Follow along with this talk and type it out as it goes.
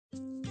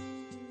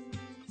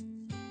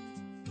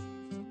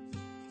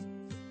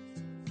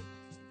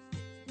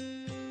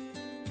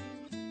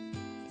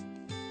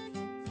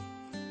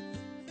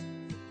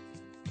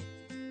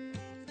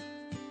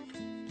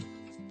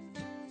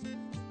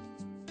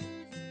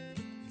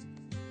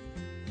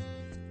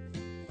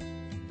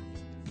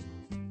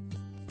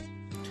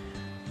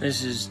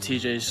This is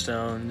TJ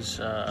Stone's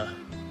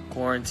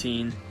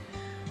quarantine.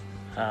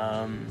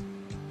 I've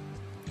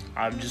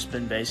just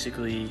been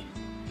basically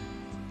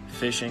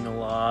fishing a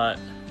lot,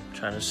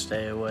 trying to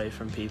stay away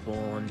from people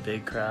and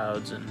big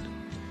crowds, and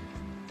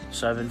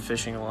so I've been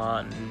fishing a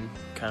lot and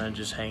kind of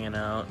just hanging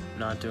out,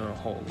 not doing a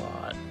whole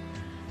lot.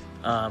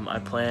 I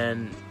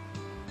plan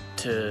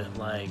to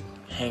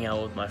hang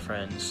out with my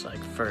friends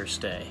first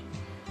day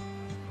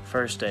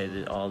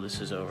that all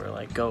this is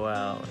over, go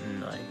out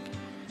and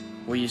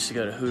we used to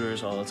go to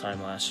Hooters all the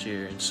time last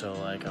year, and so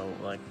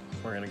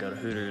we're gonna go to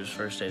Hooters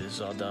first day this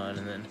is all done,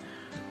 and then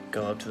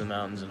go up to the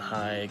mountains and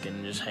hike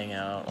and just hang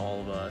out, all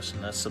of us,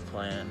 and that's the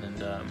plan.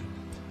 And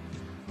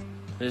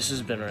this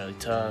has been really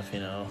tough,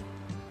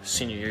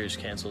 Senior year is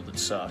canceled, it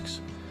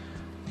sucks,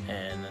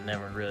 and I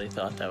never really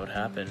thought that would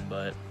happen,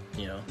 but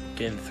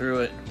getting through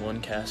it one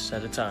cast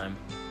at a time.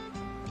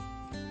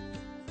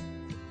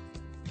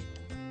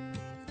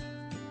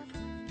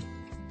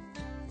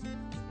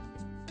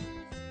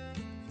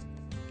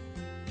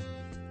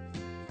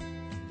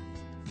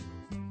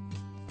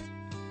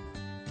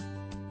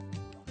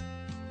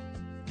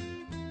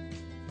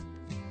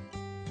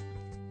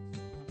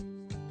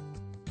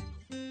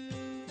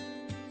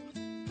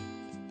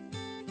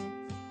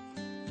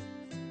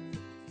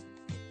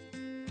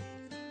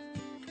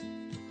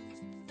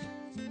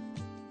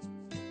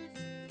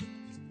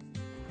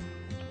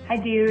 Hi,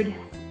 dude.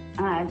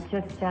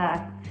 Just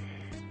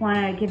want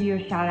to give you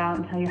a shout out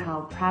and tell you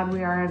how proud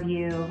we are of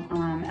you,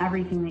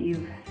 everything that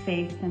you've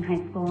faced in high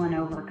school and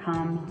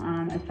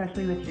overcome,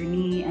 especially with your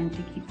knee, and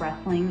to keep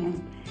wrestling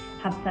and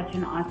have such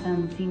an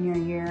awesome senior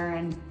year,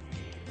 and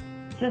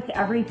just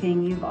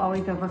everything. You've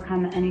always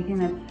overcome anything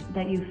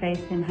that you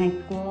faced in high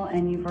school,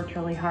 and you've worked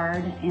really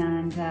hard,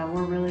 and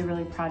we're really,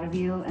 really proud of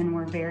you, and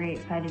we're very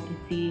excited to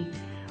see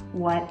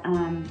what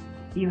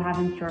you have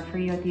in store for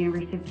you at the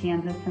University of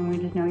Kansas, and we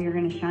just know you're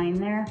going to shine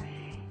there.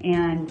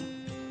 And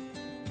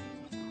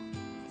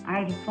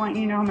I just want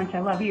you to know how much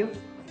I love you.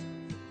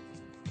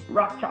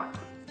 Rock chalk.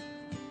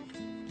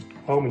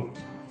 Homie,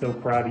 so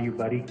proud of you,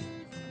 buddy.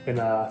 It's been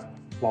a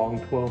long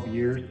 12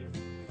 years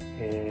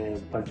and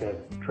a bunch of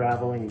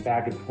traveling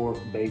back and forth,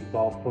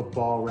 baseball,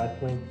 football,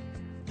 wrestling,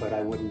 but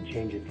I wouldn't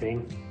change a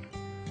thing.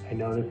 I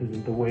know this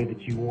isn't the way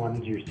that you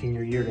wanted your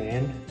senior year to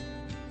end,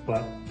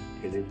 but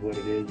it is what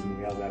it is, and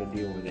we all got to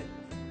deal with it.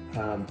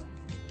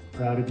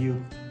 Proud of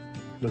you.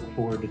 Look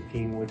forward to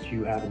seeing what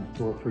you have in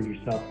store for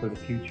yourself for the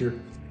future,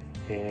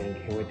 and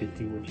can't wait to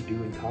see what you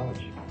do in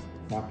college.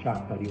 Rock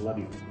chalk, buddy. Love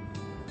you.